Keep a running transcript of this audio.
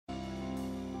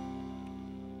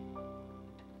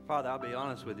Father, I'll be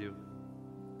honest with you.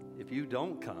 If you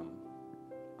don't come,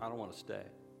 I don't want to stay.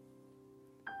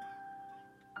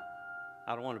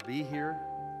 I don't want to be here.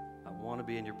 I want to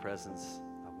be in your presence.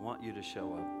 I want you to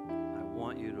show up. I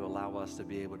want you to allow us to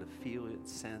be able to feel and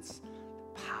sense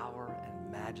the power and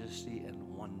majesty and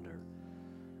wonder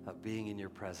of being in your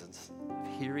presence,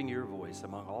 of hearing your voice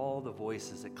among all the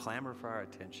voices that clamor for our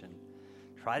attention.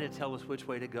 Try to tell us which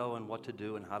way to go and what to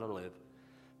do and how to live.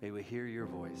 May we hear your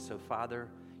voice. So, Father,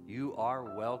 you are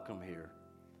welcome here,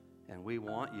 and we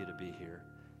want you to be here,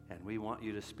 and we want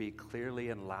you to speak clearly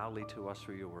and loudly to us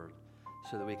through your word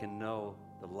so that we can know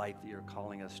the light that you're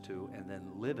calling us to and then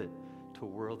live it to a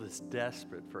world that's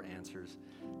desperate for answers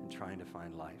and trying to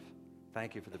find life.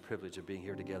 Thank you for the privilege of being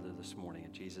here together this morning.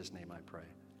 In Jesus' name I pray.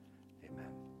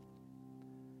 Amen.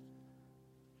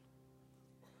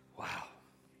 Wow.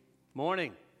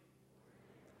 Morning.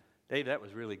 Dave, that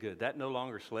was really good. That no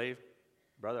longer slave.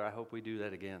 Brother, I hope we do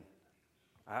that again.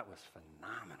 That was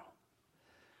phenomenal.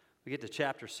 We get to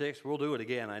chapter 6. We'll do it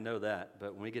again, I know that.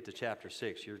 But when we get to chapter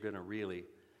 6, you're going to really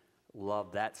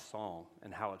love that song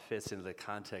and how it fits into the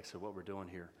context of what we're doing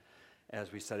here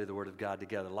as we study the Word of God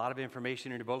together. A lot of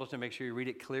information in your bulletin. Make sure you read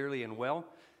it clearly and well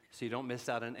so you don't miss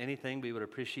out on anything. We would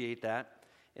appreciate that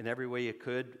in every way you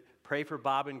could. Pray for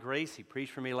Bob and Grace. He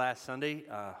preached for me last Sunday.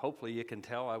 Hopefully you can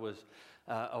tell I was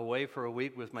away for a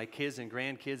week with my kids and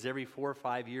grandkids. Every 4 or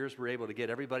 5 years, we're able to get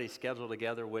everybody scheduled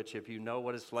together, which if you know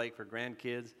what it's like for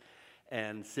grandkids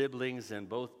and siblings, and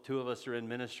two of us are in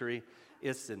ministry,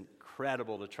 it's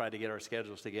incredible to try to get our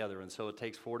schedules together. And so it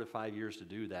takes 4 to 5 years to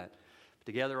do that.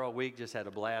 Together all week, just had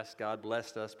a blast. God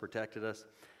blessed us, protected us.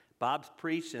 Bob's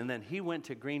preached, and then he went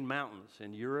to Green Mountains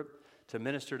in Europe to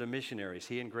minister to missionaries,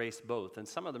 he and Grace both. And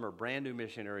some of them are brand new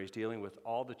missionaries dealing with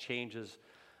all the changes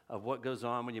of what goes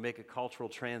on when you make a cultural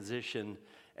transition,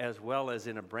 as well as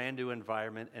in a brand new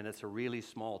environment, and it's a really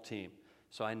small team.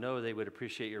 So I know they would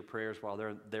appreciate your prayers while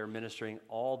they're ministering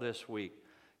all this week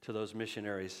to those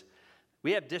missionaries.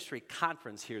 We have district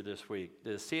conference here this week.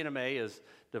 The CNMA is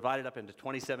divided up into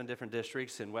 27 different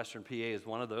districts, and Western PA is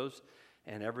one of those.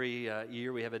 And every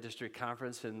year we have a district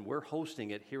conference, and we're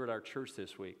hosting it here at our church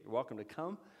this week. You're welcome to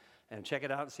come and check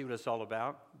it out and see what it's all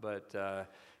about. But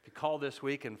if you call this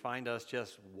week and find us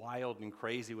just wild and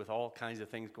crazy with all kinds of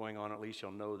things going on, at least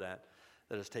you'll know that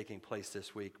is taking place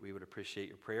this week. We would appreciate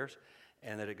your prayers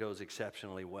and that it goes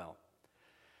exceptionally well.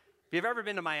 If you've ever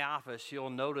been to my office,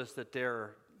 you'll notice that there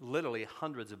are literally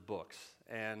hundreds of books.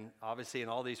 And obviously in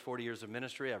all these 40 years of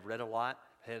ministry, I've read a lot.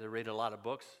 I had to read a lot of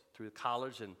books through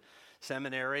college and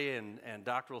seminary and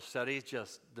doctoral studies.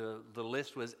 Just the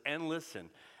list was endless, and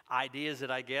ideas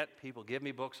that I get. People give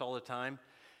me books all the time.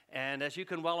 And as you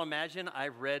can well imagine,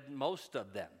 I've read most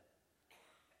of them.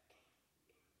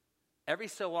 Every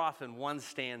so often, one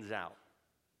stands out.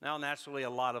 Now, naturally, a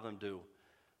lot of them do.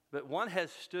 But one has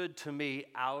stood to me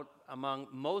out among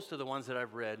most of the ones that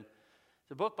I've read.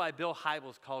 It's a book by Bill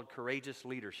Hybels called Courageous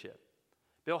Leadership.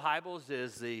 Bill Hybels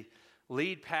is the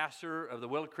lead pastor of the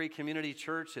Willow Creek Community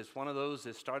Church. It's one of those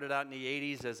that started out in the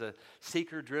 80s as a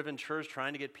seeker-driven church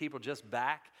trying to get people just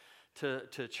back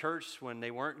to church when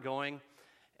they weren't going.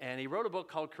 And he wrote a book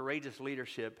called Courageous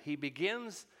Leadership. He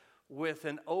begins with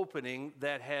an opening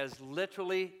that has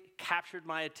literally captured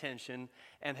my attention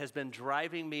and has been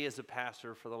driving me as a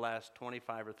pastor for the last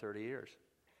 25 or 30 years.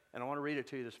 And I want to read it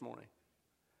to you this morning.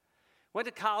 Went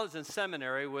to college and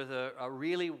seminary with a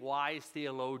really wise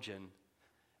theologian,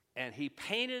 and he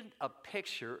painted a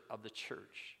picture of the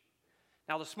church.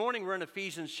 Now, this morning we're in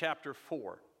Ephesians chapter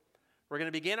 4. We're going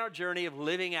to begin our journey of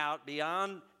living out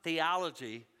beyond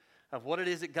theology of what it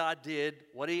is that God did,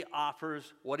 what he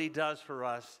offers, what he does for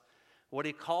us, what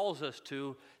he calls us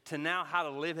to now how to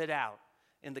live it out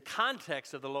in the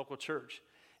context of the local church.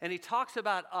 And he talks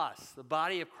about us, the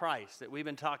body of Christ that we've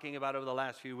been talking about over the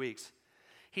last few weeks.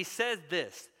 He says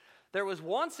this: there was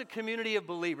once a community of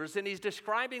believers, and he's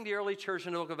describing the early church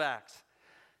in the book of Acts,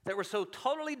 that were so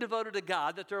totally devoted to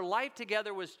God that their life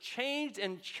together was changed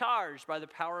and charged by the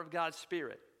power of God's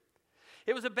Spirit.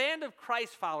 It was a band of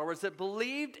Christ followers that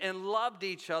believed and loved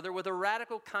each other with a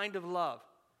radical kind of love.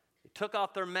 They took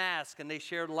off their mask and they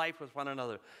shared life with one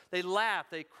another. They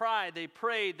laughed, they cried, they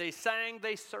prayed, they sang,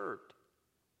 they served.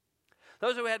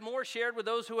 Those who had more shared with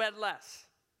those who had less.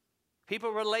 People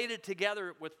related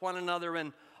together with one another,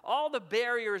 and all the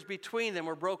barriers between them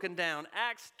were broken down.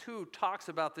 Acts 2 talks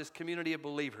about this community of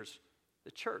believers,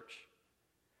 the church.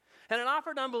 And it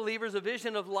offered unbelievers a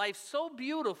vision of life so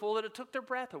beautiful that it took their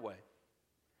breath away.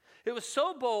 It was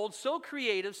so bold, so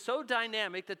creative, so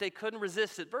dynamic that they couldn't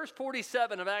resist it. Verse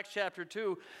 47 of Acts chapter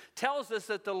 2 tells us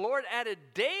that the Lord added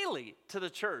daily to the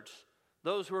church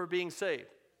those who were being saved.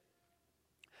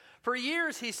 For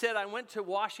years, he said, I went to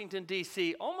Washington,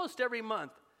 D.C. almost every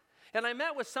month, and I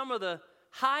met with some of the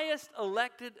highest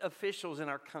elected officials in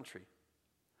our country.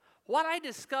 What I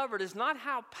discovered is not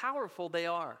how powerful they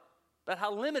are, but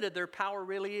how limited their power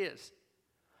really is.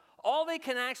 All they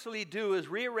can actually do is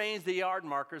rearrange the yard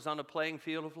markers on the playing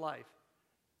field of life.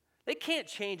 They can't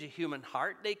change a human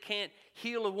heart. They can't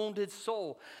heal a wounded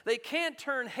soul. They can't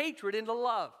turn hatred into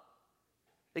love.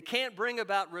 They can't bring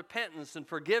about repentance and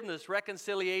forgiveness,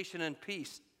 reconciliation, and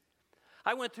peace.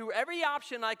 I went through every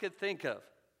option I could think of,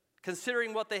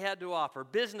 considering what they had to offer.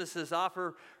 Businesses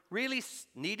offer really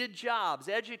needed jobs.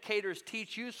 Educators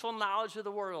teach useful knowledge of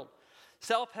the world.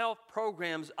 Self-help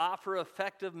programs offer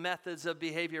effective methods of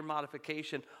behavior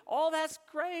modification. All that's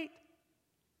great.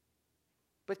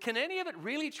 But can any of it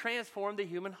really transform the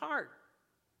human heart?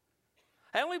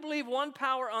 I only believe one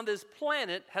power on this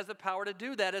planet has the power to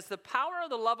do that. It's the power of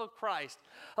the love of Christ,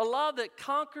 a love that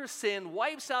conquers sin,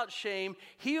 wipes out shame,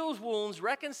 heals wounds,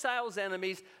 reconciles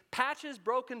enemies, patches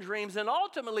broken dreams, and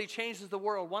ultimately changes the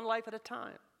world one life at a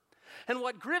time. And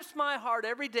what grips my heart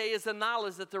every day is the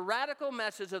knowledge that the radical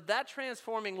message of that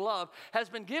transforming love has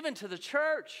been given to the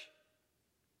church.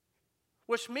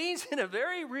 Which means, in a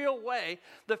very real way,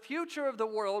 the future of the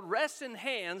world rests in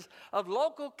hands of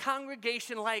local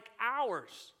congregation like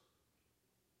ours.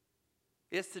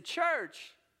 It's the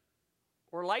church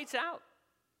or lights out.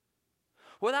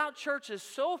 Without churches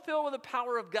so filled with the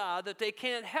power of God that they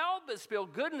can't help but spill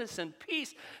goodness and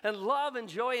peace and love and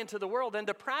joy into the world, then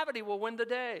depravity will win the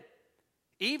day.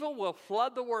 Evil will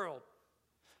flood the world.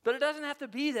 But it doesn't have to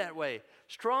be that way.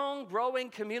 Strong,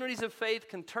 growing communities of faith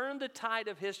can turn the tide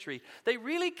of history. They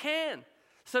really can.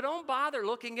 So don't bother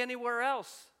looking anywhere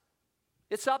else.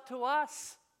 It's up to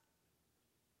us,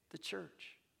 the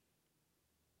church.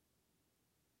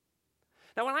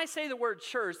 Now, when I say the word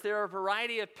church, there are a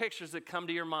variety of pictures that come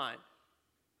to your mind.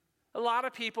 A lot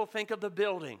of people think of the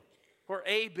building or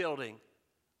a building.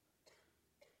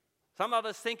 Some of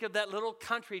us think of that little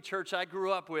country church I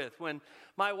grew up with. When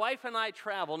my wife and I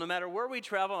travel, no matter where we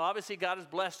travel, obviously God has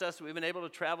blessed us. We've been able to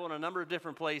travel in a number of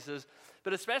different places.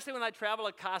 But especially when I travel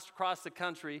across the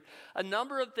country, a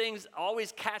number of things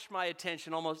always catch my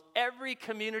attention. Almost every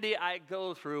community I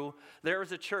go through, there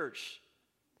is a church.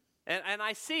 And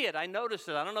I see it. I notice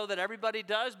it. I don't know that everybody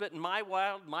does, but in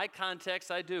my context,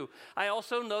 I do. I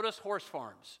also notice horse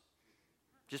farms.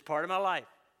 Just part of my life.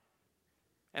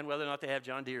 And whether or not they have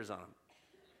John Deeres on them.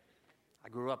 I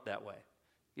grew up that way.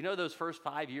 You know, those first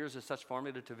 5 years are such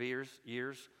formative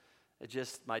years.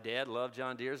 My dad loved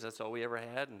John Deeres. That's all we ever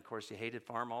had. And, of course, he hated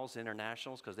Farmalls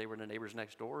Internationals because they were the neighbors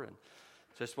next door. And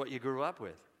it's just what you grew up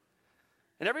with.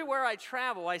 And everywhere I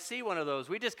travel, I see one of those.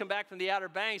 We just come back from the Outer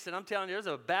Banks, and I'm telling you, there's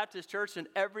a Baptist church in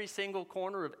every single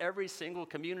corner of every single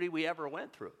community we ever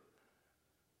went through.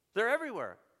 They're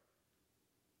everywhere.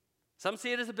 Some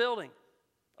see it as a building.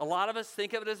 A lot of us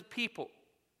think of it as a people.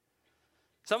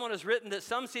 Someone has written that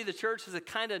some see the church as a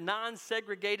kind of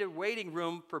non-segregated waiting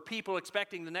room for people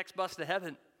expecting the next bus to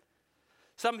heaven.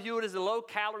 Some view it as a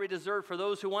low-calorie dessert for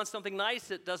those who want something nice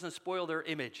that doesn't spoil their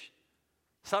image.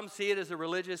 Some see it as a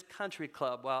religious country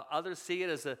club, while others see it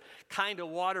as a kind of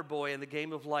water boy in the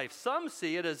game of life. Some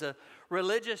see it as a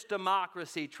religious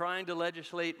democracy trying to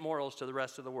legislate morals to the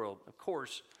rest of the world. Of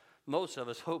course, most of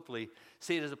us hopefully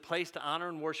see it as a place to honor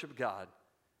and worship God.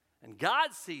 And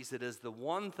God sees it as the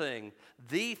one thing,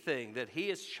 the thing that He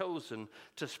has chosen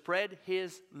to spread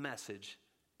His message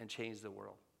and change the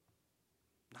world.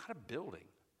 Not a building,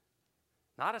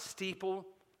 not a steeple,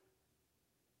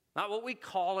 not what we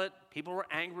call it. People were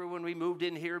angry when we moved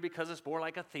in here because it's more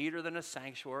like a theater than a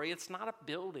sanctuary. It's not a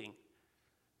building.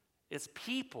 It's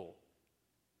people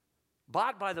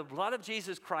bought by the blood of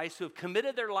Jesus Christ who have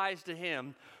committed their lives to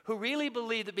Him, who really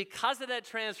believe that because of that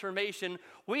transformation,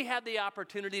 we have the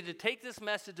opportunity to take this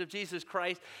message of Jesus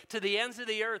Christ to the ends of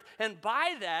the earth. And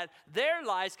by that, their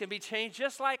lives can be changed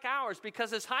just like ours.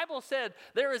 Because as Heibel said,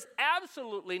 there is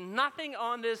absolutely nothing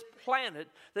on this planet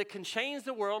that can change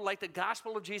the world like the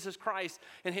gospel of Jesus Christ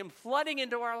and Him flooding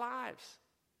into our lives.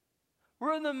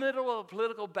 We're in the middle of a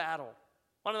political battle.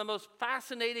 One of the most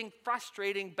fascinating,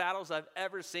 frustrating battles I've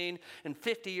ever seen in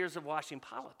 50 years of watching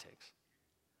politics.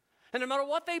 And no matter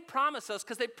what they promise us,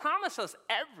 because they promise us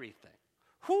everything,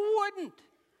 who wouldn't?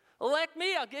 Elect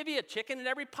me, I'll give you a chicken in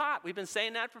every pot. We've been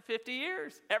saying that for 50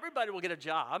 years. Everybody will get a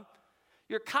job.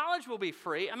 Your college will be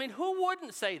free. I mean, who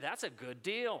wouldn't say that's a good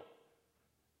deal?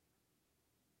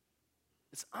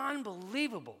 It's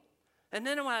unbelievable. And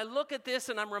then when I look at this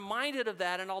and I'm reminded of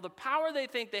that and all the power they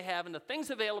think they have and the things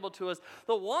available to us,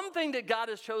 the one thing that God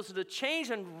has chosen to change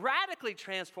and radically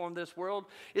transform this world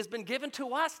has been given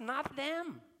to us, not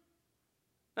them.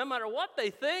 no matter what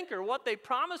they think or what they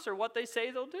promise or what they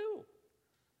say they'll do.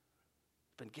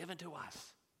 It's been given to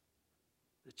us,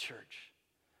 the church.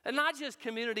 And not just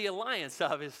Community Alliance,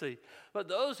 obviously, but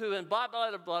those who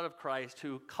embody the blood of Christ,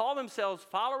 who call themselves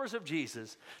followers of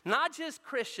Jesus, not just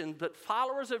Christians, but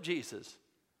followers of Jesus,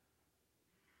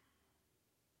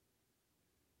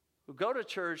 who go to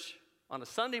church on a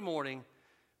Sunday morning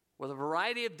with a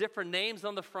variety of different names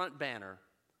on the front banner,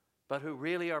 but who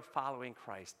really are following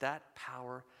Christ. That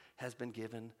power has been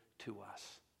given to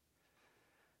us.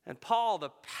 And Paul, the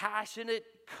passionate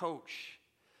coach,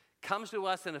 comes to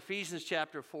us in Ephesians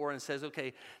chapter 4 and says,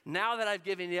 okay, now that I've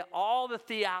given you all the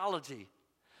theology,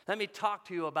 let me talk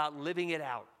to you about living it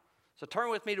out. So turn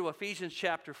with me to Ephesians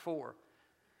chapter 4.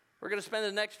 We're going to spend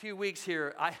the next few weeks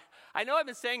here. I know I've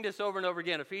been saying this over and over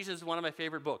again. Ephesians is one of my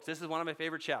favorite books. This is one of my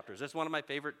favorite chapters. This is one of my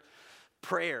favorite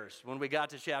prayers when we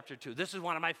got to chapter 2. This is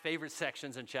one of my favorite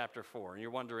sections in chapter 4. And you're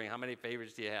wondering, how many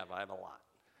favorites do you have? I have a lot.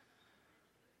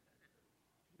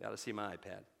 Got to see my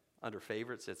iPad. Under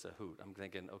favorites, it's a hoot. I'm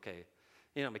thinking, okay,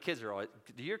 my kids are always,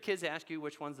 do your kids ask you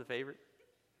which one's the favorite?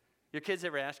 Your kids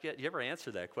ever ask you? You ever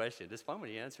answer that question? It's fun when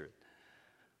you answer it.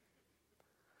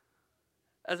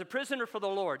 As a prisoner for the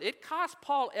Lord, it cost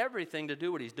Paul everything to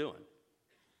do what he's doing.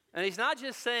 And he's not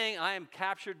just saying, I am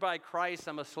captured by Christ,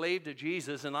 I'm a slave to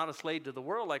Jesus and not a slave to the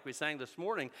world like we sang this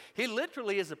morning. He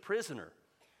literally is a prisoner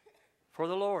for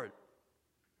the Lord.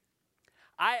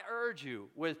 I urge you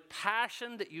with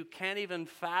passion that you can't even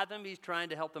fathom, he's trying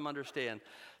to help them understand,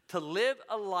 to live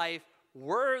a life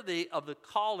worthy of the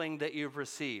calling that you've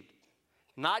received.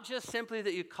 Not just simply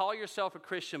that you call yourself a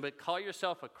Christian, but call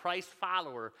yourself a Christ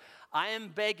follower. I am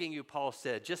begging you, Paul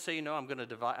said, just so you know, I'm going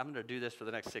to do this for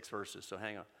the next 6 verses, so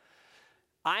hang on.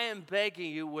 I am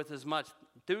begging you with as much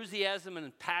enthusiasm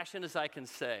and passion as I can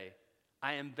say,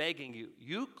 I am begging you,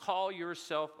 you call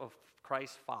yourself a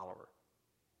Christ follower,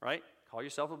 right? Call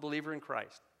yourself a believer in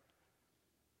Christ.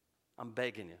 I'm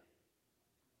begging you.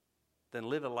 Then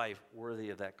live a life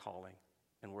worthy of that calling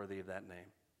and worthy of that name.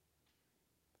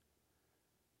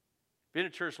 Been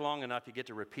in church long enough, you get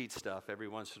to repeat stuff every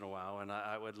once in a while, and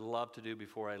I would love to do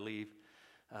before I leave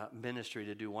ministry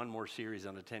to do one more series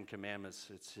on the 10 Commandments.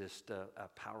 It's just a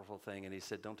powerful thing. And he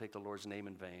said, don't take the Lord's name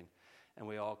in vain. And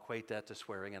we all equate that to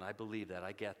swearing, and I believe that.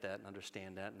 I get that and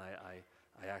understand that, and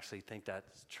I actually think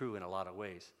that's true in a lot of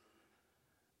ways.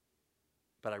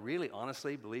 But I really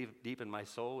honestly believe deep in my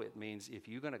soul it means if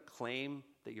you're going to claim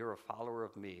that you're a follower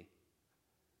of me,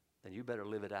 then you better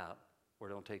live it out or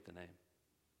don't take the name.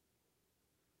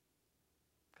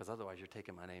 Because otherwise you're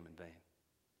taking my name in vain.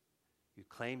 You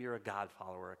claim you're a God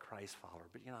follower, a Christ follower,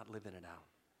 but you're not living it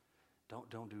out.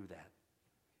 Don't do that.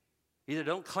 Either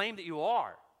don't claim that you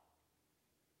are,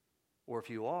 or if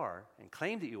you are and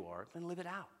claim that you are, then live it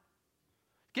out.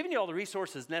 Giving you all the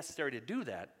resources necessary to do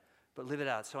that, but live it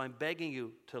out. So I'm begging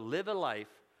you to live a life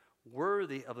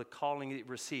worthy of the calling that you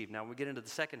received. Now, when we get into the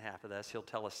second half of this, he'll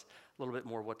tell us a little bit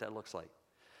more what that looks like.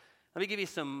 Let me give you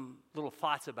some little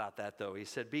thoughts about that, though. He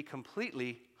said, be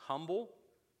completely humble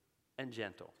and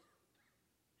gentle.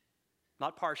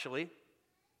 Not partially.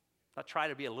 Not try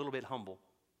to be a little bit humble.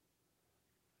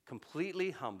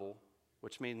 Completely humble,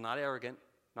 which means not arrogant,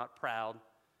 not proud,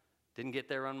 didn't get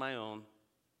there on my own,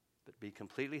 but be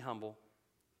completely humble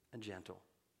and gentle.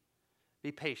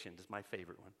 Be patient is my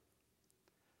favorite one.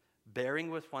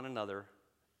 Bearing with one another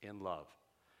in love.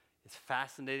 It's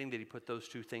fascinating that he put those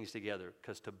two things together,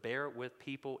 because to bear with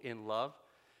people in love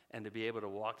and to be able to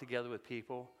walk together with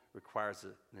people requires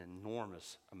an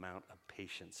enormous amount of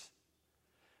patience.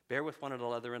 Bear with one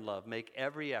another in love. Make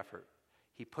every effort.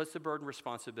 He puts the burden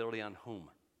responsibility on whom?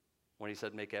 When he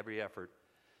said make every effort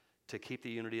to keep the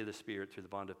unity of the Spirit through the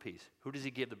bond of peace. Who does he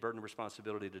give the burden of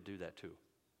responsibility to do that to?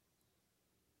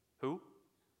 Who?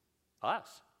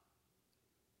 Us.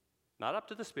 Not up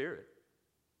to the Spirit.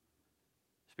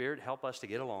 Spirit, help us to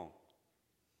get along.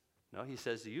 No, he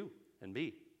says to you and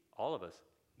me, all of us,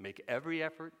 make every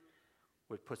effort,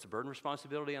 which puts the burden of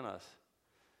responsibility on us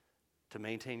to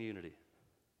maintain unity.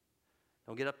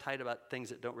 Don't get uptight about things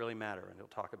that don't really matter, and he'll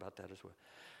talk about that as well.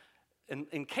 And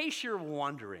in case you're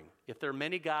wondering if there are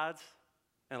many gods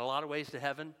and a lot of ways to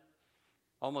heaven,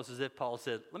 almost as if Paul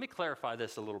said, let me clarify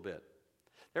this a little bit.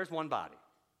 There's one body.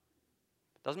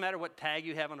 Doesn't matter what tag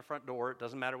you have on the front door. It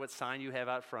doesn't matter what sign you have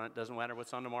out front. It doesn't matter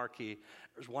what's on the marquee.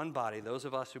 There's one body. Those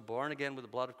of us who are born again with the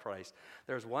blood of Christ.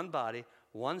 There's one body,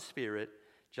 one Spirit,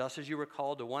 just as you were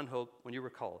called to one hope when you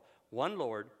were called. One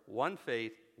Lord, one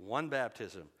faith, one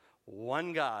baptism.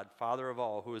 One God, Father of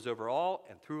all, who is over all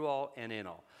and through all and in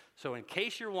all. So in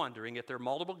case you're wondering if there are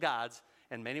multiple gods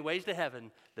and many ways to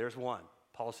heaven, there's one.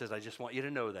 Paul says, I just want you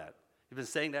to know that. We've been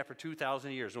saying that for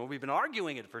 2,000 years. And we've been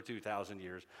arguing it for 2,000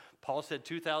 years. Paul said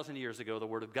 2,000 years ago. The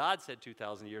Word of God said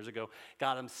 2,000 years ago.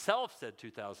 God himself said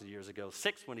 2,000 years ago.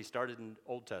 6 when he started in the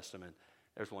Old Testament.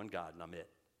 There's one God, and I'm it.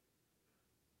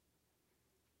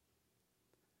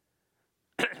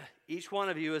 Each one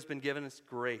of you has been given his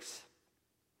grace.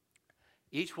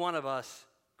 Each one of us,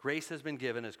 grace has been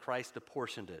given as Christ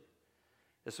apportioned it.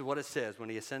 This is what it says. When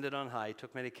he ascended on high, he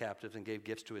took many captives and gave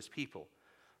gifts to his people.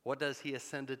 What does he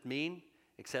ascended mean?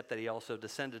 Except that he also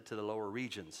descended to the lower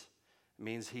regions. It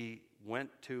means he went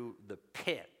to the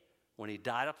pit. When he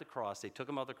died up the cross, they took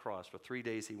him off the cross. For 3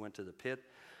 days he went to the pit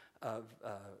of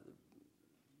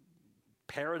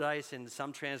paradise in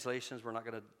some translations. We're not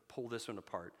going to pull this one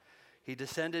apart. He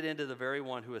descended into the very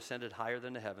one who ascended higher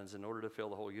than the heavens in order to fill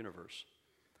the whole universe.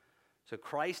 So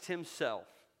Christ himself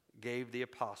gave the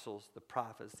apostles, the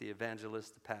prophets, the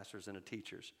evangelists, the pastors, and the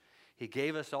teachers. He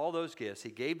gave us all those gifts.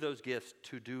 He gave those gifts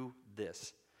to do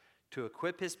this, to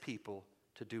equip his people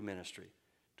to do ministry,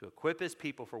 to equip his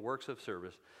people for works of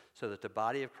service so that the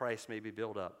body of Christ may be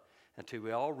built up, until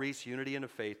we all reach unity in the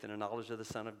faith and the knowledge of the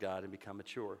Son of God and become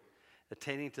mature,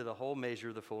 attaining to the whole measure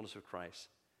of the fullness of Christ.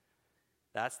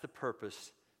 That's the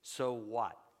purpose. So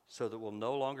what? So that we'll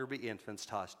no longer be infants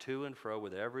tossed to and fro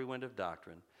with every wind of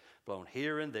doctrine, blown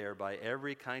here and there by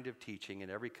every kind of teaching and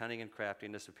every cunning and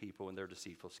craftiness of people in their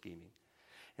deceitful scheming.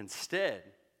 Instead,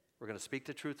 we're going to speak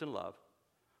the truth in love.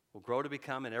 We'll grow to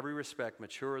become in every respect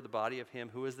mature, the body of him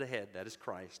who is the head, that is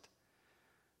Christ.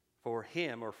 For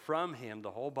him, or from him,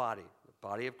 the whole body, the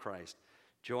body of Christ,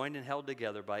 joined and held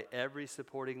together by every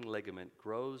supporting ligament,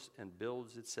 grows and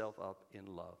builds itself up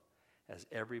in love, as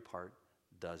every part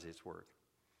does its work.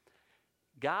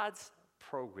 God's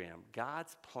program,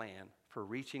 God's plan for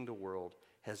reaching the world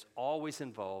has always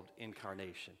involved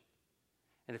incarnation.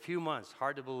 In a few months,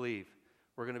 hard to believe,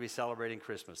 we're going to be celebrating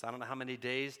Christmas. I don't know how many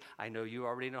days. I know you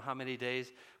already know how many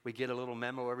days. We get a little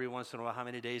memo every once in a while, how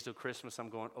many days till Christmas. I'm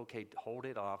going, okay, hold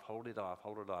it off, hold it off,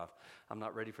 hold it off. I'm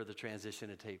not ready for the transition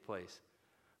to take place.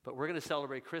 But we're going to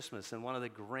celebrate Christmas, and one of the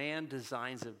grand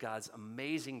designs of God's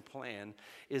amazing plan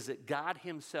is that God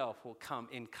himself will come,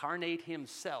 incarnate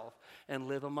himself, and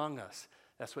live among us.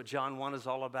 That's what John 1 is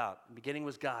all about. In the beginning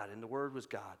was God, and the Word was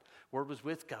God. The Word was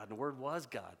with God, and the Word was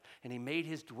God. And he made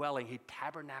his dwelling. He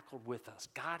tabernacled with us.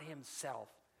 God himself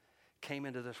came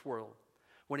into this world.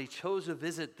 When he chose to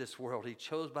visit this world, he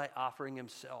chose by offering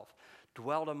himself,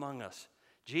 dwelled among us.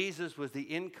 Jesus was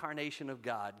the incarnation of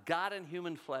God, God in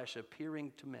human flesh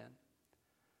appearing to men.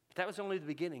 But that was only the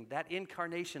beginning. That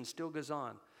incarnation still goes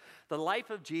on. The life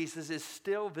of Jesus is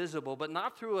still visible, but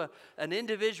not through an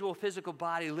individual physical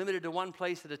body limited to one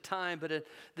place at a time, but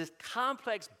this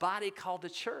complex body called the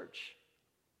church.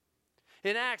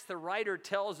 In Acts, the writer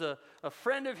tells a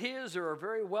friend of his or a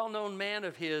very well-known man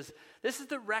of his, this is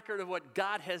the record of what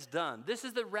God has done. This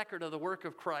is the record of the work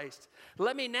of Christ.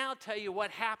 Let me now tell you what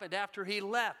happened after he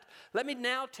left. Let me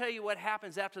now tell you what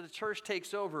happens after the church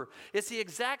takes over. It's the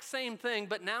exact same thing,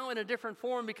 but now in a different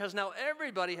form because now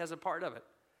everybody has a part of it.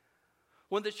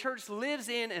 When the church lives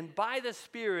in and by the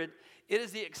Spirit, it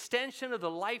is the extension of the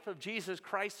life of Jesus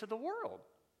Christ to the world.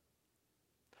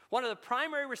 One of the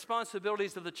primary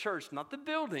responsibilities of the church, not the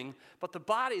building, but the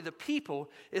body, the people,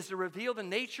 is to reveal the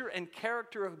nature and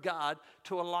character of God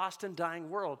to a lost and dying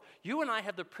world. You and I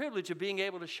have the privilege of being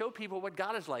able to show people what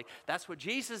God is like. That's what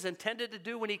Jesus intended to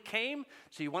do when he came.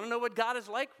 So you want to know what God is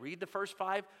like? Read the first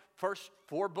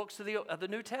four books of the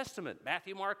New Testament,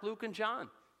 Matthew, Mark, Luke, and John.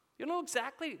 You'll know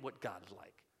exactly what God is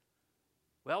like.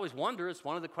 We always wonder. It's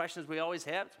one of the questions we always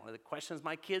have. It's one of the questions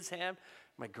my kids have,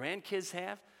 my grandkids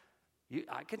have.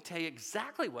 I can tell you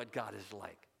exactly what God is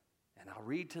like. And I'll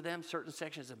read to them certain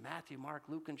sections of Matthew, Mark,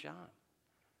 Luke, and John.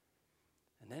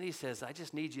 And then he says, I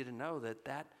just need you to know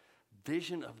that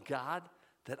vision of God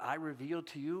that I revealed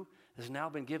to you has now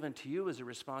been given to you as a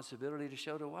responsibility to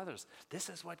show to others. This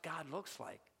is what God looks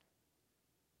like.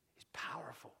 He's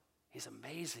powerful. He's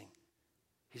amazing.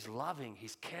 He's loving.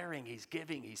 He's caring. He's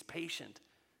giving. He's patient.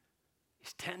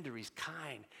 He's tender, he's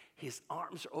kind. His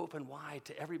arms are open wide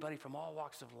to everybody from all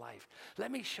walks of life.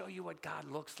 Let me show you what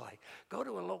God looks like. Go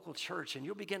to a local church and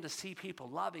you'll begin to see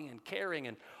people loving and caring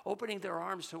and opening their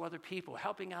arms to other people,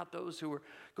 helping out those who are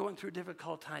going through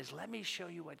difficult times. Let me show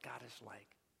you what God is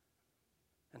like.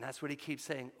 And that's what he keeps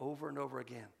saying over and over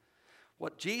again.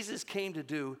 What Jesus came to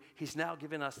do, he's now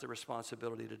given us the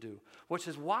responsibility to do. Which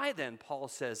is why then Paul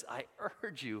says, I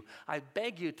urge you, I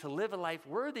beg you to live a life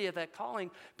worthy of that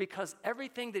calling, because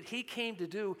everything that he came to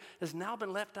do has now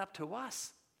been left up to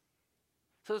us.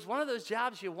 So it's one of those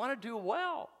jobs you want to do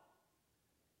well.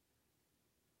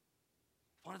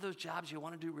 One of those jobs you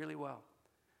want to do really well.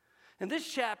 In this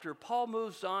chapter, Paul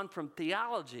moves on from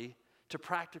theology to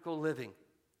practical living.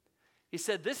 He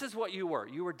said, this is what you were.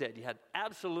 You were dead. You had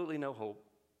absolutely no hope.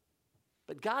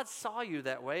 But God saw you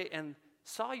that way and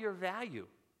saw your value.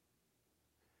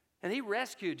 And he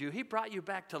rescued you. He brought you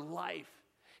back to life.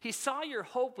 He saw your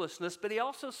hopelessness, but he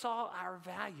also saw our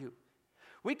value.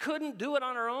 We couldn't do it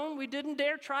on our own. We didn't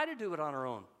dare try to do it on our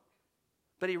own.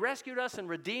 But he rescued us and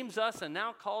redeems us and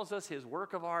now calls us his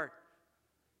work of art.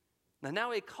 And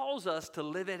now he calls us to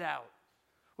live it out.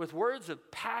 With words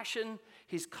of passion,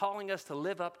 he's calling us to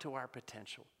live up to our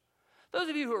potential. Those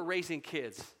of you who are raising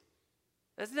kids,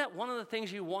 isn't that one of the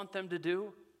things you want them to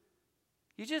do?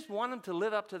 You just want them to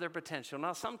live up to their potential.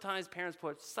 Now, sometimes parents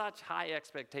put such high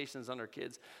expectations on their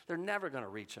kids, they're never going to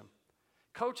reach them.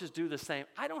 Coaches do the same.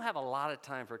 I don't have a lot of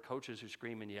time for coaches who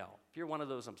scream and yell. If you're one of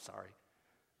those, I'm sorry.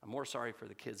 I'm more sorry for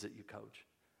the kids that you coach.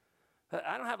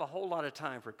 I don't have a whole lot of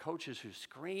time for coaches who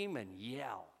scream and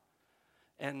yell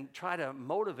and try to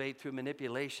motivate through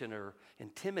manipulation or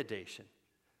intimidation.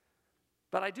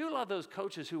 But I do love those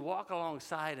coaches who walk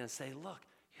alongside and say, look,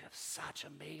 you have such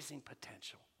amazing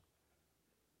potential.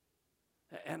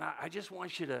 And I just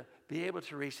want you to be able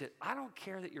to reach it. I don't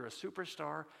care that you're a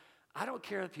superstar. I don't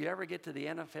care if you ever get to the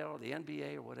NFL or the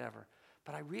NBA or whatever.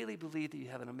 But I really believe that you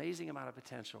have an amazing amount of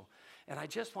potential. And I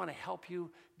just want to help you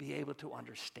be able to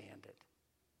understand it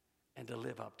and to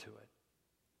live up to it.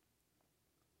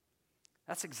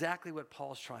 That's exactly what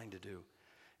Paul's trying to do,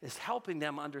 is helping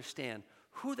them understand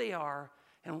who they are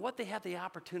and what they have the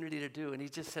opportunity to do. And he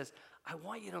just says, I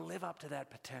want you to live up to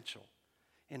that potential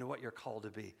into what you're called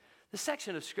to be. This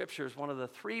section of Scripture is one of the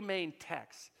three main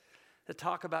texts that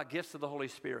talk about gifts of the Holy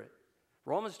Spirit.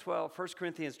 Romans 12, 1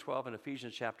 Corinthians 12, and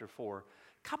Ephesians chapter 4.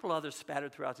 A couple others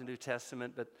spattered throughout the New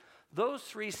Testament, but those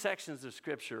three sections of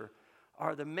Scripture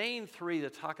are the main three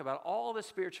that talk about all the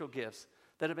spiritual gifts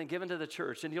that have been given to the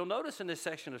church. And you'll notice in this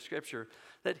section of Scripture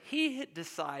that he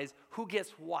decides who gets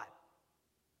what.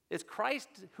 It's Christ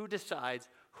who decides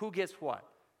who gets what.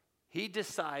 He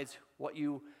decides what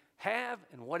you have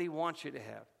and what he wants you to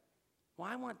have. Well,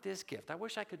 I want this gift. I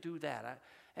wish I could do that.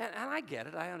 And I get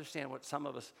it. I understand what some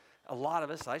of us, a lot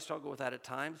of us, I struggle with that at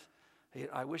times.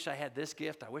 I wish I had this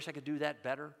gift. I wish I could do that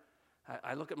better.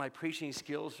 I look at my preaching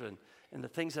skills and the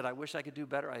things that I wish I could do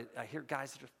better. I hear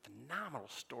guys that are phenomenal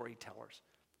storytellers,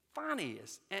 funny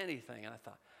as anything. And I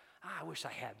thought, I wish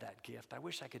I had that gift. I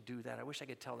wish I could do that. I wish I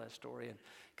could tell that story. And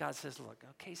God says, look,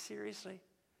 okay, seriously?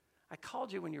 I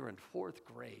called you when you were in 4th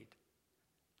grade.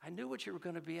 I knew what you were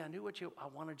going to be. I knew what I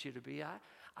wanted you to be.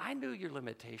 I knew your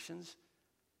limitations.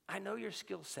 I know your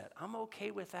skill set. I'm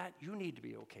okay with that. You need to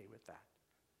be okay with that.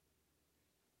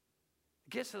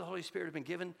 The gifts of the Holy Spirit have been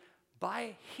given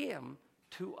by him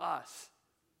to us.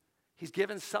 He's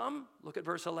given some, look at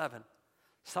verse 11,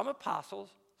 some apostles,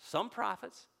 some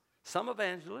prophets, some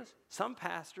evangelists, some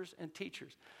pastors, and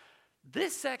teachers.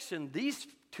 This section, these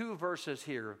two verses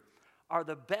here, are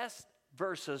the best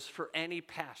verses for any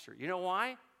pastor. You know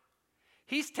why?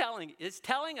 It's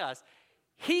telling us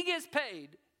he gets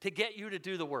paid to get you to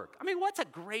do the work. I mean, what's a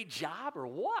great job or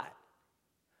what?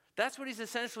 That's what he's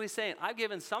essentially saying. I've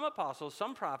given some apostles,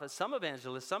 some prophets, some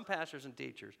evangelists, some pastors and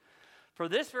teachers for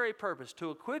this very purpose,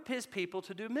 to equip his people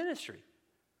to do ministry.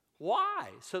 Why?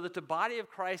 So that the body of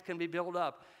Christ can be built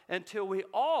up until we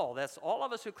all, that's all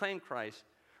of us who claim Christ,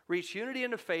 reach unity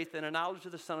in the faith and a knowledge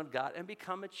of the Son of God and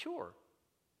become mature.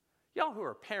 Y'all who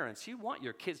are parents, you want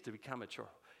your kids to become mature.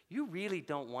 You really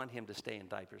don't want him to stay in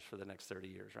diapers for the next 30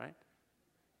 years, right?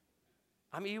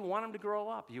 I mean, you want him to grow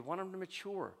up. You want him to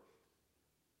mature.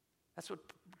 That's what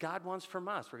God wants from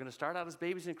us. We're going to start out as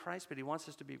babies in Christ, but he wants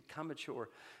us to become mature.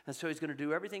 And so he's going to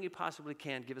do everything he possibly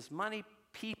can, give us money,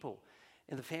 people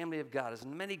in the family of God, as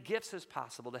many gifts as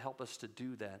possible to help us to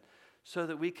do that, so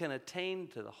that we can attain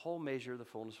to the whole measure of the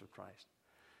fullness of Christ.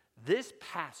 This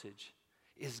passage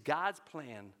is God's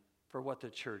plan for what the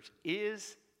church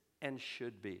is and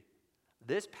should be.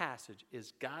 This passage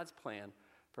is God's plan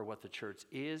for what the church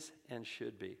is and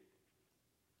should be.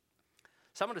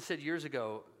 Someone has said years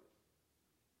ago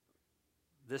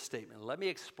this statement, let me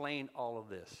explain all of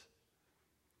this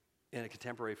in a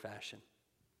contemporary fashion.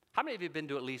 How many of you have been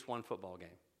to at least one football game?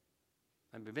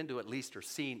 I mean, been to at least or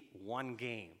seen one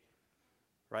game,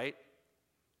 right?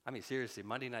 I mean, seriously,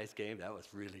 Monday night's game, that was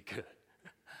really good.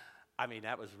 I mean,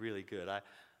 that was really good.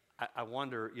 I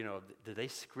wonder, did they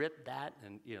script that?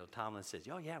 And, Tomlin says,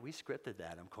 oh, yeah, we scripted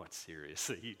that. I'm going,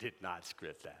 seriously, you did not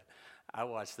script that. I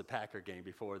watched the Packer game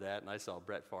before that, and I saw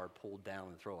Brett Favre pull down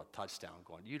and throw a touchdown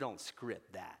going, you don't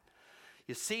script that.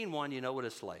 You've seen one, you know what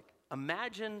it's like.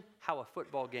 Imagine how a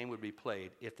football game would be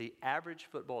played if the average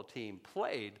football team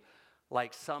played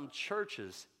like some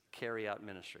churches carry out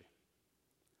ministry.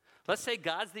 Let's say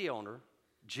God's the owner.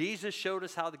 Jesus showed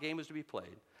us how the game was to be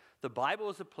played. The Bible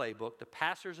is the playbook. The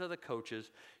pastors are the coaches.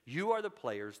 You are the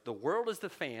players. The world is the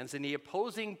fans. And the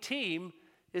opposing team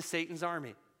is Satan's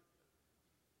army.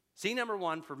 Scene number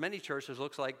one for many churches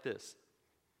looks like this.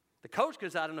 The coach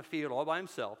goes out in the field all by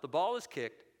himself. The ball is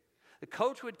kicked. The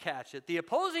coach would catch it. The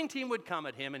opposing team would come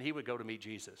at him, and he would go to meet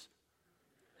Jesus.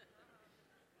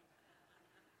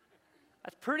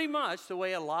 That's pretty much the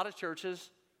way a lot of churches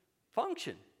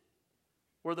function,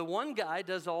 where the one guy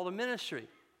does all the ministry.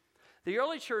 The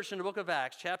early church in the book of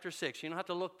Acts, chapter 6, you don't have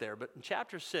to look there, but in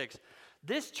chapter 6,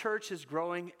 this church is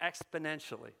growing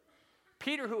exponentially.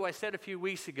 Peter, who I said a few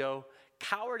weeks ago,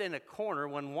 cowered in a corner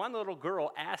when one little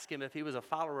girl asked him if he was a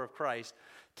follower of Christ,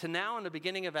 to now in the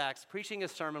beginning of Acts, preaching a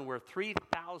sermon where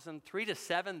 3,000 to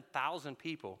 7,000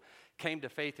 people came to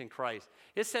faith in Christ.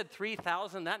 It said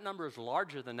 3,000. That number is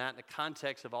larger than that in the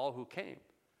context of all who came.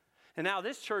 And now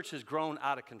this church has grown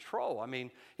out of control. I mean,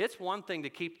 it's one thing to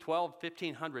keep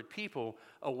 1,500 people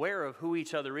aware of who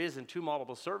each other is in two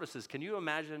multiple services. Can you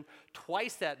imagine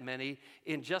twice that many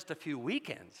in just a few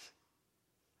weekends?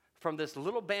 From this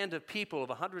little band of people of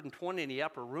 120 in the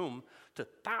upper room to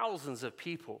thousands of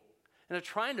people. And they're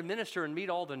trying to minister and meet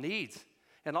all the needs.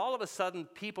 And all of a sudden,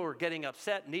 people are getting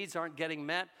upset. Needs aren't getting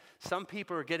met. Some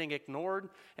people are getting ignored.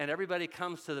 And everybody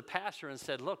comes to the pastor and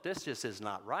said, look, this just is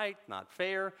not right, not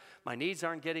fair. My needs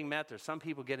aren't getting met. There's some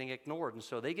people getting ignored. And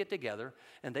so they get together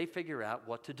and they figure out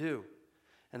what to do.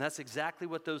 And that's exactly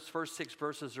what those first 6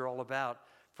 verses are all about.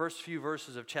 First few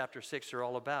verses of chapter 6 are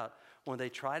all about when they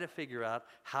try to figure out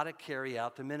how to carry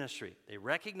out the ministry. They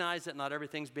recognize that not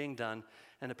everything's being done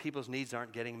and that people's needs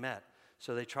aren't getting met.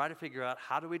 So they try to figure out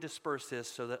how do we disperse this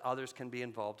so that others can be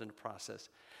involved in the process.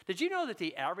 Did you know that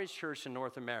the average church in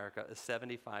North America is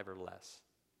 75 or less?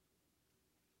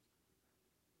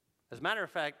 As a matter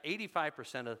of fact,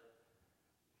 85% of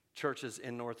churches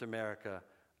in North America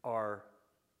are,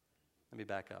 let me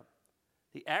back up.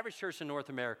 The average church in North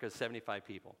America is 75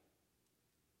 people.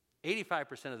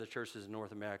 85% of the churches in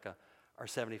North America are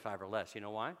 75 or less. You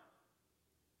know why?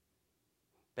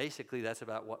 Basically, that's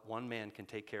about what one man can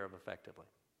take care of effectively.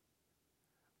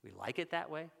 We like it that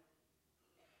way.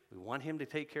 We want him to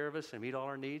take care of us and meet all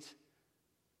our needs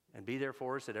and be there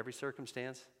for us at every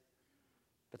circumstance.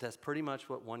 But that's pretty much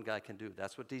what one guy can do.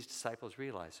 That's what these disciples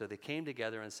realized. So they came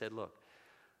together and said, look,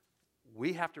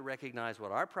 we have to recognize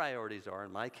what our priorities are.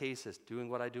 In my case, it's doing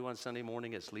what I do on Sunday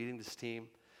morning. It's leading this team,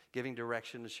 giving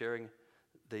direction, and sharing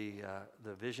the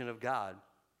vision of God.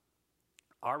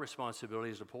 Our responsibility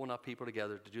is to pull enough people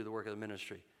together to do the work of the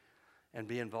ministry and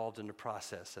be involved in the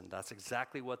process. And that's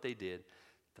exactly what they did.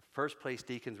 The first place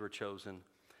deacons were chosen.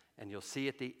 And you'll see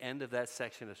at the end of that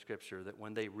section of Scripture that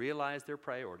when they realized their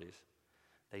priorities,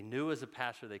 they knew as a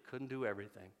pastor they couldn't do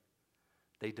everything.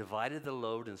 They divided the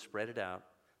load and spread it out.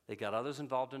 They got others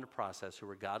involved in the process who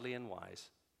were godly and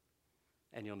wise.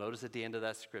 And you'll notice at the end of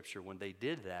that Scripture, when they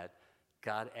did that,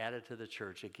 God added to the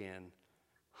church again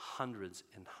hundreds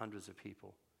and hundreds of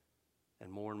people.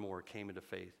 And more came into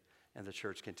faith, and the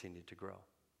church continued to grow.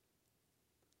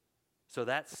 So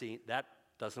that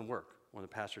doesn't work when the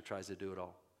pastor tries to do it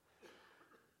all.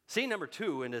 Scene number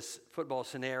 2 in this football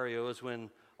scenario is when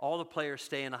all the players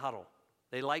stay in a huddle.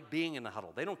 They like being in the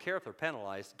huddle. They don't care if they're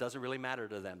penalized. It doesn't really matter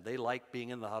to them. They like being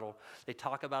in the huddle. They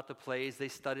talk about the plays. They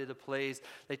study the plays.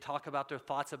 They talk about their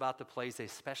thoughts about the plays. They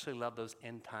especially love those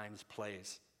end times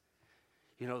plays.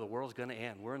 You know, the world's going to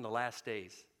end. We're in the last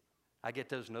days. I get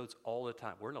those notes all the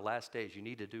time. We're in the last days. You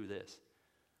need to do this.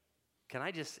 Can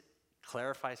I just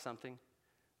clarify something?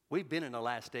 We've been in the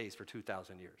last days for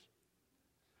 2,000 years.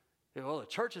 Well, the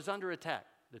church is under attack.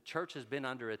 The church has been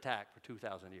under attack for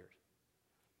 2,000 years.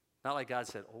 Not like God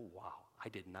said, oh, wow, I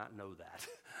did not know that.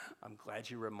 I'm glad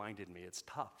you reminded me. It's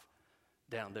tough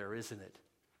down there, isn't it?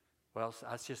 Well,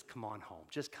 let's just come on home.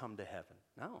 Just come to heaven.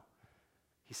 No.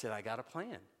 He said, I got a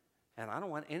plan, and I don't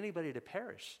want anybody to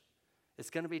perish. It's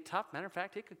going to be tough. Matter of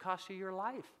fact, it could cost you your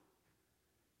life.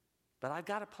 But I've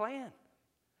got a plan,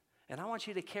 and I want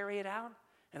you to carry it out,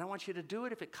 and I want you to do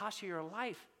it if it costs you your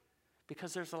life.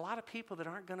 Because there's a lot of people that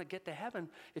aren't going to get to heaven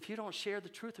if you don't share the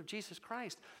truth of Jesus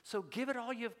Christ. So give it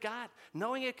all you've got,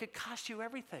 knowing it could cost you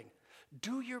everything.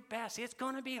 Do your best. It's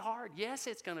going to be hard. Yes,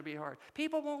 it's going to be hard.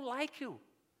 People won't like you.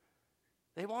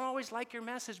 They won't always like your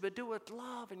message, but do it with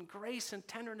love and grace and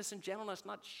tenderness and gentleness,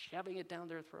 not shoving it down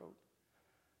their throat.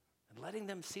 And letting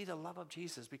them see the love of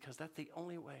Jesus, because that's the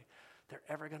only way they're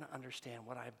ever going to understand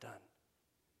what I've done.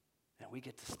 And we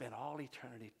get to spend all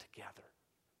eternity together.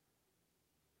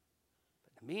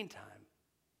 In the meantime,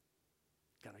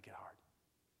 it's going to get hard.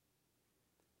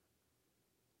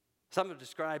 Some have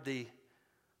described the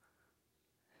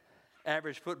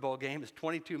Average football game is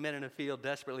 22 men in a field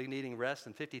desperately needing rest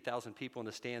and 50,000 people in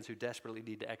the stands who desperately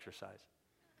need to exercise.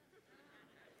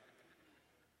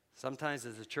 Sometimes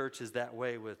as a church is that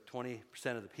way with 20%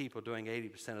 of the people doing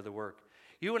 80% of the work.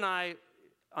 You and I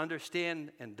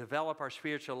understand and develop our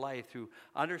spiritual life through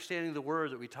understanding the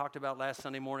word that we talked about last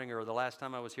Sunday morning or the last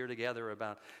time I was here together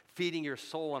about feeding your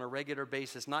soul on a regular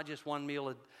basis, not just one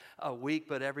meal a week,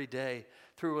 but every day,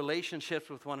 through relationships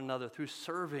with one another, through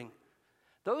serving.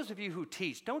 Those of you who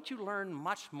teach, don't you learn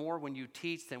much more when you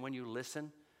teach than when you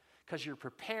listen? Because you're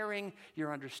preparing,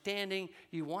 you're understanding,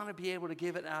 you want to be able to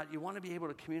give it out, you want to be able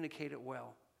to communicate it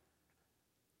well.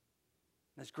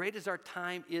 As great as our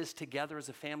time is together as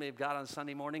a family of God on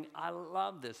Sunday morning, I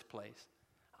love this place.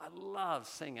 I love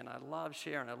singing, I love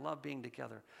sharing, I love being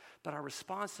together. But our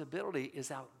responsibility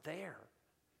is out there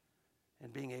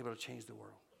and being able to change the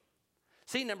world.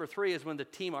 Scene number 3 is when the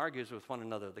team argues with one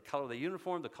another. The color of the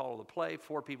uniform, the call of the play.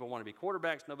 4 people want to be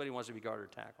quarterbacks. Nobody wants to be guard or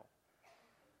tackle.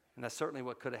 And that's certainly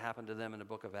what could have happened to them in the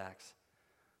book of Acts.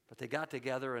 But they got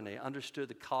together and they understood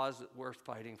the cause that worth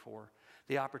fighting for,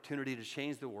 the opportunity to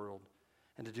change the world,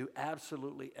 and to do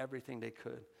absolutely everything they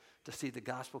could to see the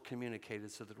gospel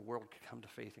communicated so that the world could come to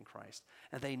faith in Christ.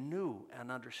 And they knew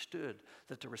and understood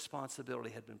that the responsibility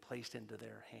had been placed into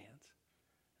their hands.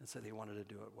 And so they wanted to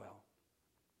do it well.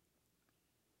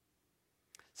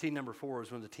 Scene number 4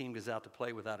 is when the team goes out to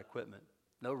play without equipment,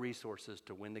 no resources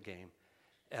to win the game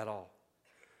at all.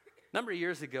 A number of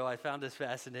years ago, I found this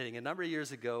fascinating. A number of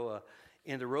years ago,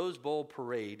 in the Rose Bowl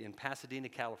parade in Pasadena,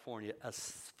 California, a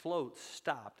float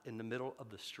stopped in the middle of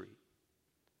the street.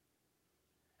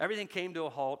 Everything came to a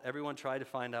halt. Everyone tried to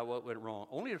find out what went wrong,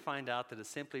 only to find out that it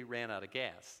simply ran out of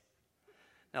gas.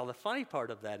 Now, the funny part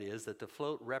of that is that the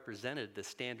float represented the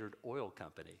Standard Oil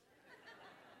Company.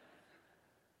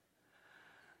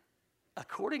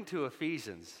 According to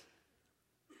Ephesians,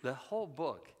 the whole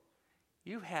book,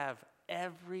 you have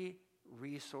every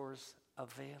resource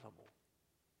available.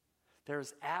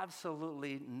 There's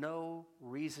absolutely no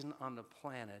reason on the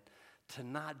planet to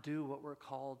not do what we're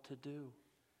called to do.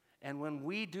 And when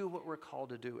we do what we're called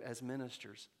to do as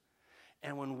ministers,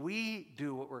 and when we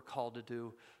do what we're called to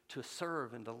do, to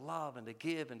serve and to love and to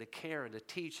give and to care and to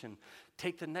teach and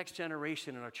take the next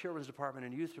generation in our children's department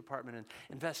and youth department and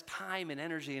invest time and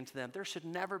energy into them, there should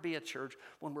never be a church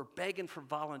when we're begging for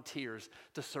volunteers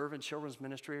to serve in children's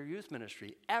ministry or youth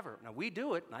ministry, ever. Now, we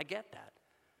do it, and I get that.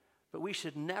 But we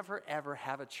should never, ever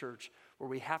have a church where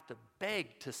we have to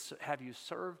beg to have you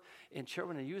serve in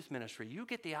children and youth ministry. You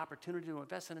get the opportunity to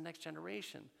invest in the next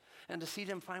generation and to see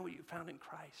them find what you found in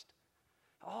Christ.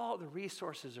 All the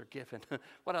resources are given.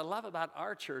 What I love about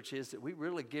our church is that we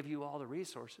really give you all the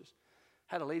resources.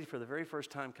 I had a lady for the very first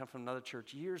time come from another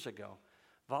church years ago,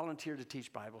 volunteered to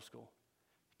teach Bible school.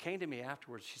 Came to me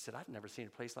afterwards. She said, I've never seen a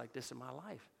place like this in my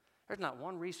life. There's not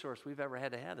one resource we've ever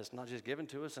had to have that's not just given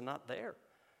to us and not there.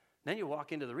 Then you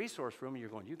walk into the resource room and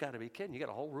you're going, you got to be kidding. You got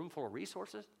a whole room full of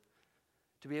resources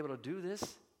to be able to do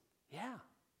this? Yeah.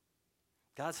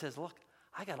 God says, look,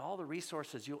 I got all the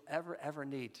resources you'll ever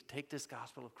need to take this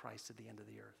gospel of Christ to the end of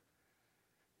the earth.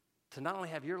 To not only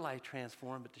have your life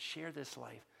transformed, but to share this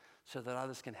life so that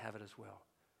others can have it as well.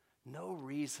 No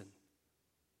reason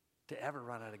to ever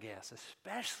run out of gas,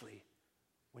 especially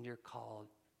when you're called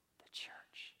the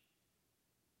church,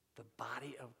 the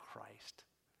body of Christ,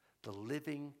 the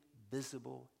living,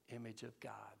 visible image of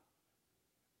God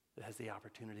that has the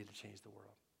opportunity to change the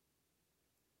world.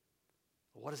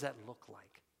 What does that look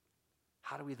like?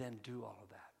 How do we then do all of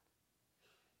that?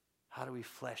 How do we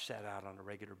flesh that out on a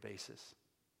regular basis?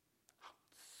 I'm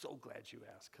so glad you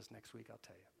asked, because next week I'll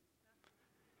tell you.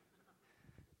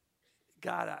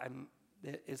 God,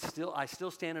 I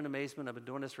still stand in amazement. I've been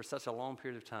doing this for such a long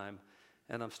period of time,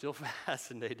 and I'm still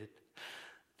fascinated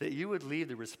that you would leave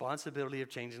the responsibility of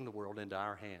changing the world into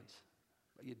our hands.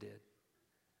 But you did.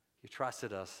 You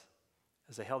trusted us.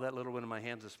 As I held that little one in my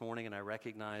hands this morning, and I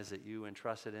recognize that you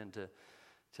entrusted into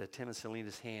Tim and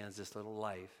Selena's hands this little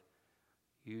life,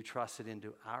 you trusted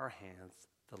into our hands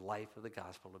the life of the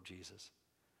gospel of Jesus.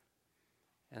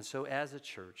 And so as a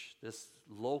church, this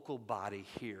local body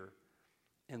here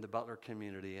in the Butler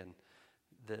community, and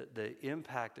the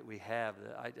impact that we have,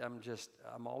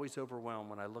 I'm always overwhelmed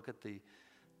when I look at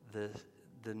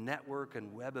the network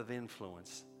and web of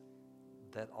influence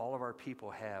that all of our people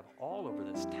have all over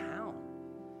this town,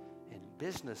 in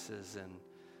businesses, and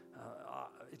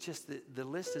it's just the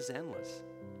list is endless.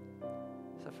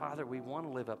 So, Father, we want to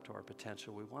live up to our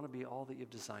potential. We want to be all that you've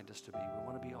designed us to be. We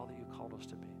want to be all that you called us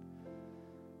to be.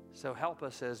 So help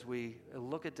us as we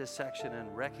look at this section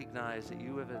and recognize that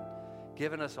you have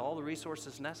given us all the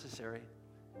resources necessary,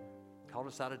 called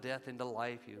us out of death into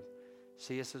life. You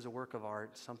See us as a work of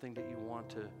art, something that you want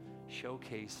to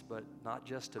showcase, but not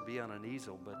just to be on an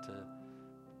easel, but to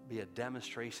be a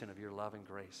demonstration of your love and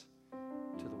grace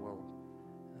to the world.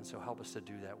 And so help us to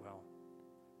do that well.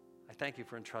 I thank you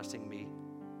for entrusting me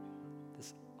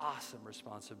this awesome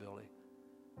responsibility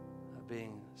of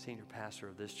being senior pastor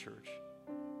of this church.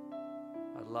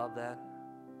 I love that.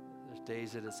 There's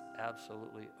days that it's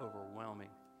absolutely overwhelming,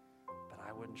 but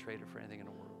I wouldn't trade it for anything in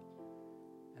the world.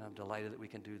 And I'm delighted that we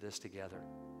can do this together.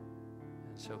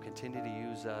 And so continue to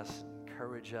use us,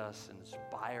 encourage us, and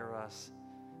inspire us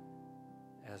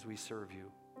as we serve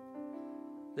you.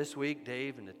 This week,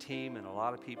 Dave and the team and a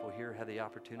lot of people here had the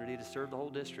opportunity to serve the whole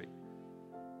district.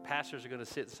 Pastors are going to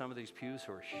sit in some of these pews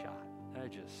who are shot. They're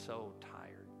just so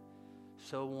tired,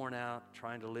 so worn out,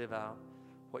 trying to live out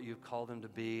what you've called them to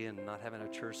be and not having a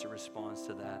church that responds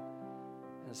to that.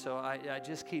 And so I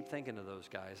just keep thinking of those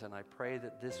guys, and I pray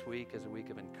that this week is a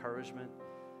week of encouragement,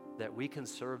 that we can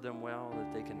serve them well,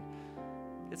 that they can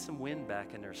get some wind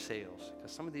back in their sails.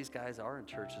 Because some of these guys are in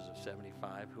churches of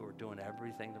 75 who are doing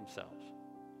everything themselves.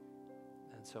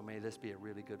 And so may this be a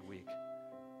really good week,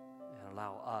 and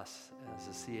allow us as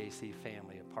a CAC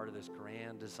family, a part of this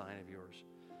grand design of yours,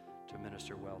 to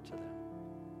minister well to them.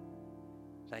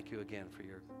 Thank you again for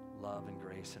your love and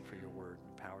grace and for your word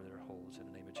and power that it holds. In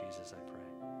the name of Jesus, I pray.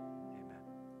 Amen.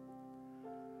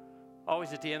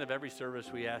 Always at the end of every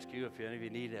service, we ask you if any of you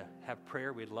need to have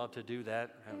prayer, we'd love to do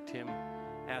that. Tim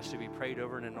asked to be prayed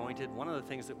over and anointed. One of the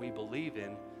things that we believe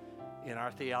in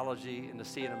our theology in the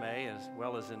CNMA, as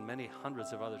well as in many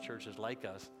hundreds of other churches like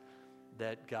us,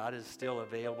 that God is still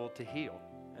available to heal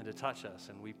and to touch us.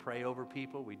 And we pray over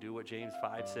people. We do what James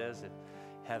 5 says, that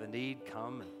have a need,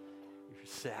 come. And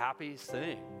if you're happy,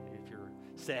 sing. If you're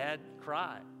sad,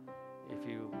 cry. If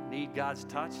you need God's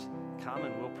touch, come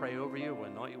and we'll pray over you.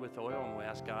 We'll anoint you with oil and we'll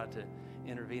ask God to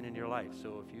intervene in your life.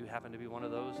 So if you happen to be one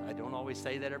of those, I don't always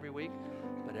say that every week,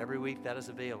 but every week that is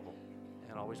available.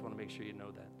 And I always want to make sure you know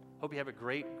that. Hope you have a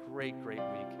great, great, great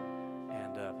week.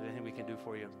 And if there's anything we can do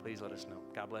for you, please let us know.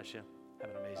 God bless you. Have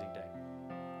an amazing day.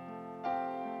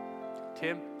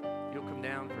 Tim, you'll come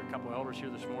down for a couple elders here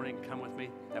this morning. Come with me.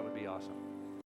 That would be awesome.